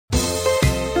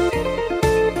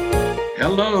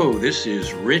Hello, this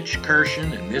is Rich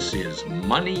Kirshen, and this is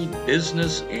Money,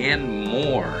 Business, and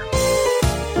More.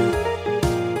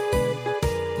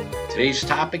 Today's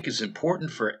topic is important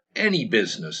for any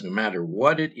business, no matter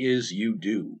what it is you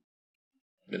do.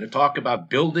 I'm going to talk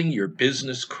about building your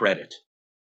business credit.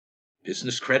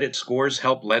 Business credit scores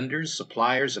help lenders,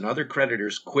 suppliers, and other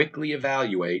creditors quickly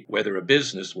evaluate whether a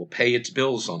business will pay its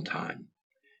bills on time.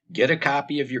 Get a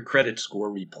copy of your credit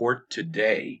score report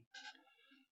today.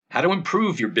 How to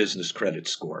improve your business credit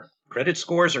score. Credit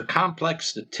scores are complex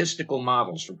statistical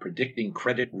models for predicting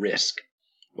credit risk.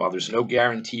 While there's no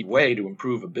guaranteed way to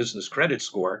improve a business credit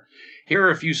score, here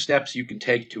are a few steps you can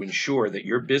take to ensure that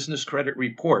your business credit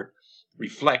report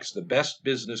reflects the best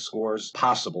business scores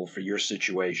possible for your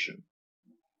situation.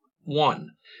 1.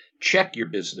 Check your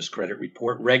business credit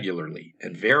report regularly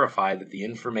and verify that the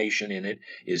information in it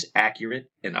is accurate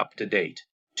and up to date.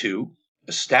 2.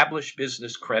 Establish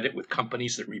business credit with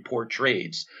companies that report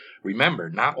trades. Remember,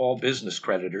 not all business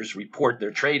creditors report their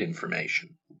trade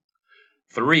information.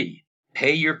 3.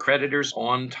 Pay your creditors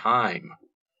on time.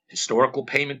 Historical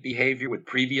payment behavior with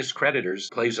previous creditors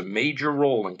plays a major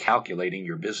role in calculating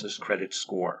your business credit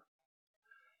score.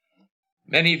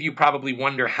 Many of you probably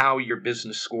wonder how your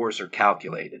business scores are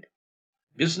calculated.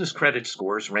 Business credit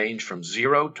scores range from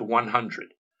 0 to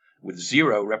 100. With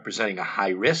 0 representing a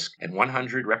high risk and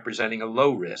 100 representing a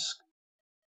low risk.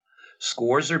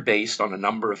 Scores are based on a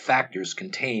number of factors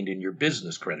contained in your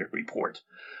business credit report.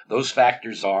 Those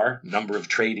factors are number of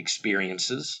trade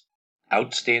experiences,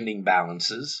 outstanding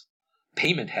balances,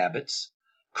 payment habits,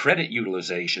 credit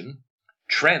utilization,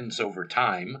 trends over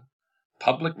time,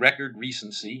 public record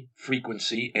recency,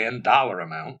 frequency, and dollar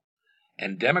amount,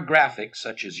 and demographics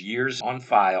such as years on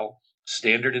file,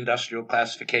 standard industrial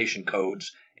classification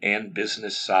codes, and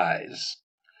business size.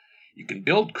 You can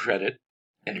build credit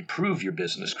and improve your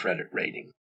business credit rating.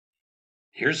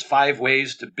 Here's 5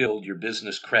 ways to build your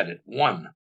business credit. 1.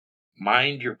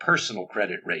 Mind your personal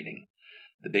credit rating.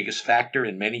 The biggest factor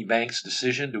in many banks'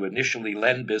 decision to initially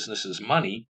lend businesses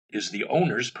money is the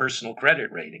owner's personal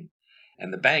credit rating,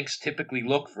 and the banks typically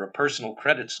look for a personal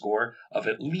credit score of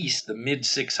at least the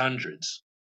mid-600s.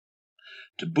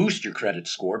 To boost your credit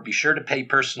score, be sure to pay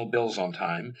personal bills on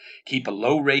time, keep a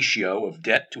low ratio of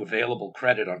debt to available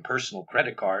credit on personal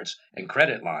credit cards and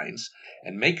credit lines,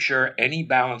 and make sure any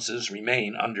balances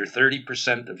remain under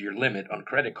 30% of your limit on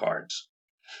credit cards.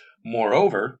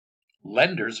 Moreover,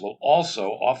 lenders will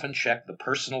also often check the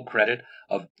personal credit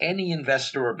of any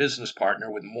investor or business partner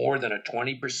with more than a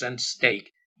 20%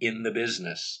 stake in the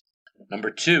business. Number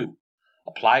 2,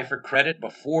 apply for credit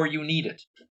before you need it.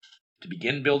 To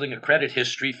begin building a credit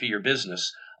history for your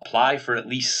business, apply for at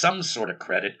least some sort of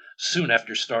credit soon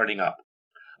after starting up.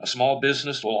 A small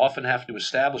business will often have to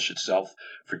establish itself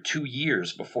for 2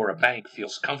 years before a bank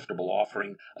feels comfortable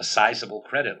offering a sizable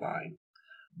credit line.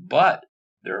 But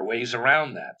there are ways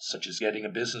around that, such as getting a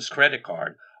business credit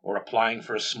card or applying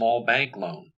for a small bank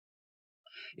loan.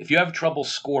 If you have trouble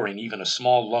scoring even a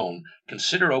small loan,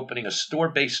 consider opening a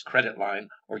store-based credit line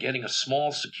or getting a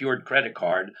small secured credit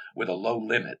card with a low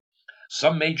limit.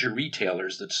 Some major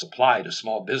retailers that supply to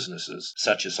small businesses,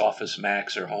 such as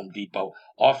OfficeMax or Home Depot,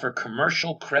 offer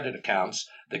commercial credit accounts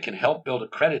that can help build a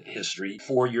credit history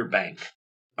for your bank.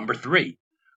 Number 3,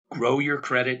 grow your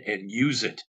credit and use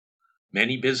it.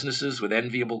 Many businesses with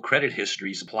enviable credit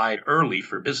histories applied early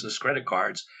for business credit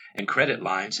cards and credit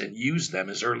lines and use them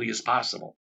as early as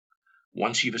possible.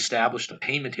 Once you've established a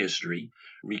payment history,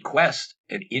 request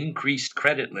an increased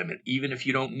credit limit even if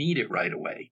you don't need it right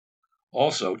away.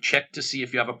 Also, check to see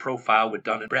if you have a profile with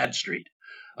Dun & Bradstreet,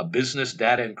 a business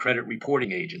data and credit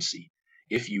reporting agency.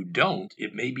 If you don't,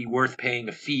 it may be worth paying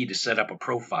a fee to set up a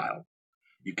profile.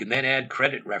 You can then add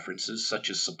credit references, such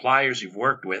as suppliers you've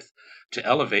worked with, to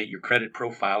elevate your credit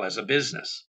profile as a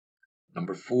business.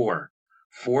 Number 4,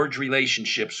 forge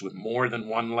relationships with more than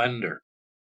one lender.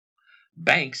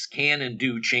 Banks can and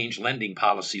do change lending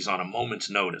policies on a moment's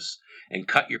notice and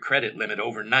cut your credit limit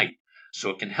overnight, so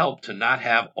it can help to not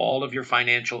have all of your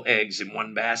financial eggs in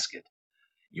one basket.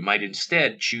 You might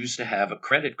instead choose to have a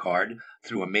credit card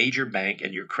through a major bank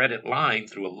and your credit line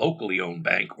through a locally owned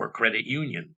bank or credit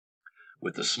union.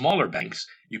 With the smaller banks,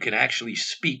 you can actually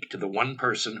speak to the one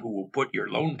person who will put your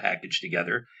loan package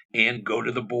together and go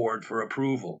to the board for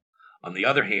approval. On the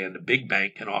other hand, a big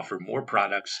bank can offer more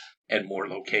products and more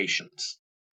locations.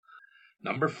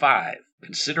 Number 5,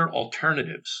 consider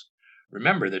alternatives.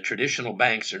 Remember that traditional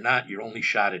banks are not your only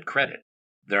shot at credit.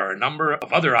 There are a number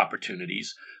of other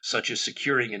opportunities, such as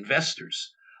securing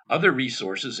investors. Other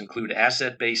resources include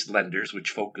asset-based lenders,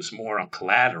 which focus more on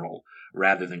collateral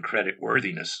rather than credit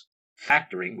worthiness,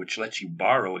 factoring, which lets you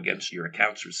borrow against your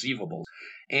accounts receivable,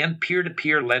 and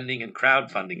peer-to-peer lending and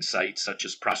crowdfunding sites such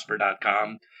as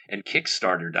Prosper.com and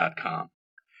Kickstarter.com.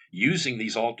 Using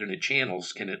these alternate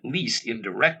channels can at least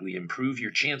indirectly improve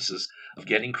your chances of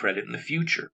getting credit in the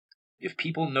future. If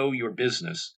people know your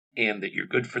business and that you're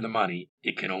good for the money,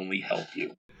 it can only help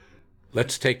you.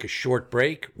 Let's take a short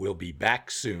break. We'll be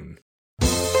back soon.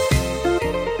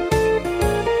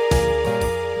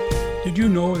 Did you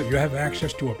know that you have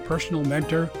access to a personal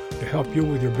mentor to help you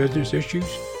with your business issues?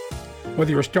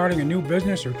 Whether you're starting a new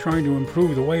business or trying to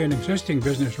improve the way an existing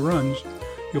business runs,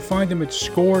 you'll find them at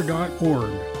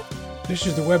SCORE.org. This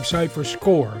is the website for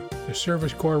SCORE, the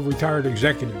Service Corps of Retired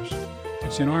Executives.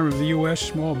 It's an arm of the U.S.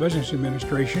 Small Business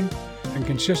Administration and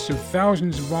consists of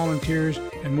thousands of volunteers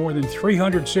in more than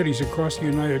 300 cities across the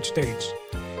United States.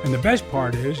 And the best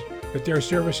part is that their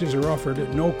services are offered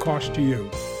at no cost to you.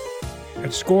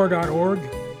 At SCORE.org,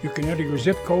 you can enter your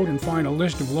zip code and find a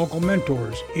list of local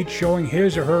mentors, each showing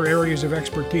his or her areas of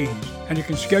expertise, and you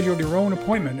can schedule your own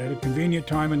appointment at a convenient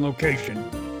time and location.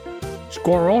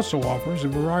 SCORE also offers a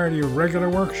variety of regular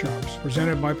workshops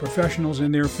presented by professionals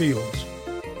in their fields.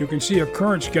 You can see a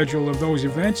current schedule of those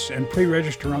events and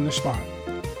pre-register on the spot.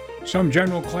 Some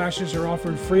general classes are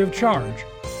offered free of charge,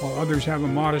 while others have a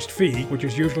modest fee, which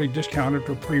is usually discounted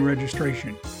for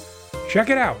pre-registration. Check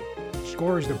it out.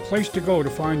 SCORE is the place to go to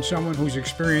find someone whose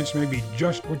experience may be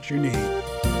just what you need.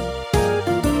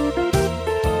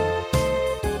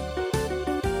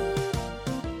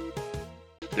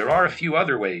 There are a few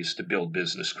other ways to build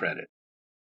business credit.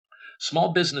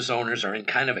 Small business owners are in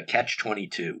kind of a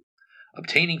catch-22.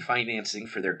 Obtaining financing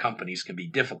for their companies can be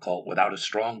difficult without a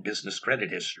strong business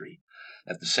credit history.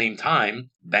 At the same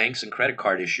time, banks and credit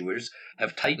card issuers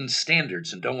have tightened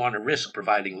standards and don't want to risk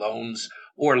providing loans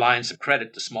or lines of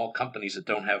credit to small companies that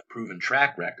don't have proven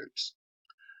track records.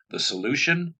 The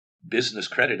solution, business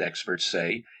credit experts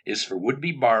say, is for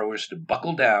would-be borrowers to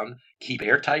buckle down, keep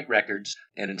airtight records,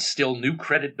 and instill new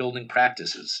credit-building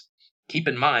practices. Keep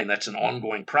in mind that's an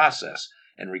ongoing process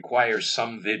and requires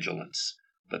some vigilance.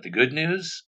 But the good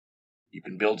news? You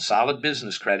can build solid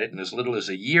business credit in as little as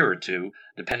a year or two,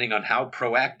 depending on how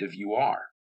proactive you are.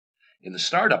 In the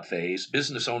startup phase,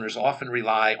 business owners often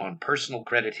rely on personal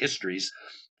credit histories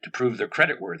to prove their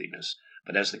creditworthiness.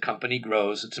 But as the company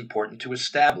grows, it's important to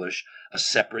establish a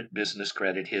separate business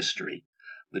credit history,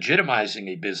 legitimizing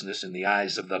a business in the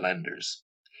eyes of the lenders.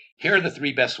 Here are the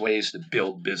 3 best ways to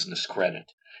build business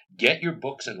credit. Get your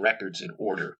books and records in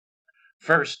order.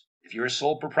 First, if you're a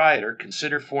sole proprietor,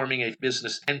 consider forming a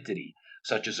business entity,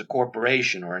 such as a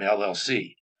corporation or an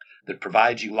LLC, that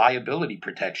provides you liability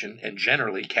protection and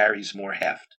generally carries more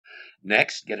heft.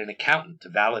 Next, get an accountant to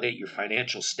validate your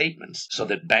financial statements so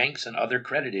that banks and other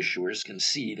credit issuers can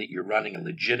see that you're running a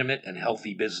legitimate and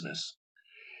healthy business.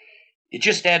 It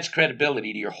just adds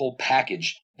credibility to your whole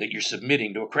package that you're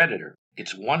submitting to a creditor.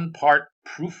 It's 1 part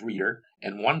proofreader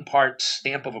and 1 part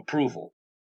stamp of approval.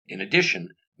 In addition,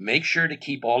 make sure to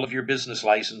keep all of your business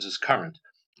licenses current.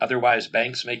 Otherwise,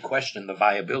 banks may question the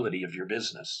viability of your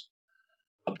business.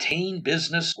 Obtain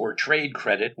business or trade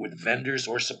credit with vendors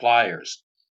or suppliers.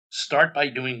 Start by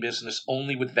doing business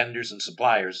only with vendors and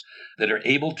suppliers that are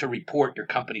able to report your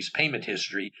company's payment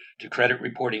history to credit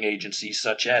reporting agencies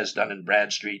such as Dun &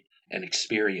 Bradstreet and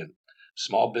Experian,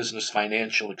 Small Business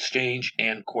Financial Exchange,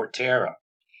 and Cortera.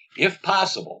 If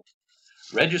possible,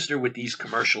 register with these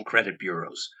commercial credit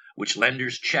bureaus, which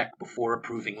lenders check before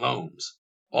approving loans.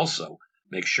 Also,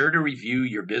 make sure to review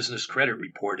your business credit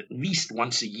report at least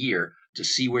once a year to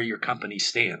see where your company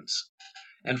stands.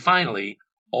 And finally,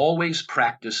 always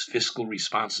practice fiscal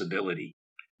responsibility.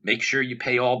 Make sure you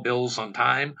pay all bills on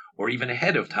time or even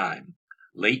ahead of time.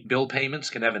 Late bill payments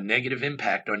can have a negative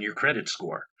impact on your credit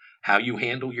score. How you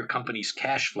handle your company's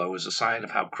cash flow is a sign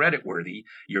of how creditworthy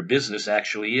your business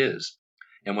actually is.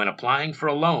 And when applying for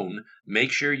a loan,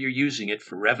 make sure you're using it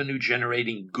for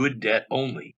revenue-generating good debt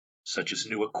only, such as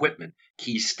new equipment,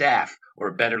 key staff, or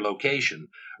a better location,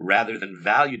 rather than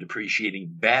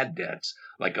value-depreciating bad debts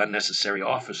like unnecessary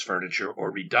office furniture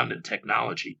or redundant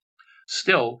technology.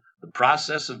 Still, the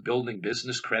process of building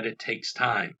business credit takes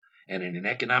time, and in an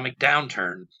economic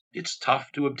downturn, it's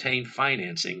tough to obtain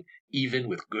financing even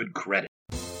with good credit.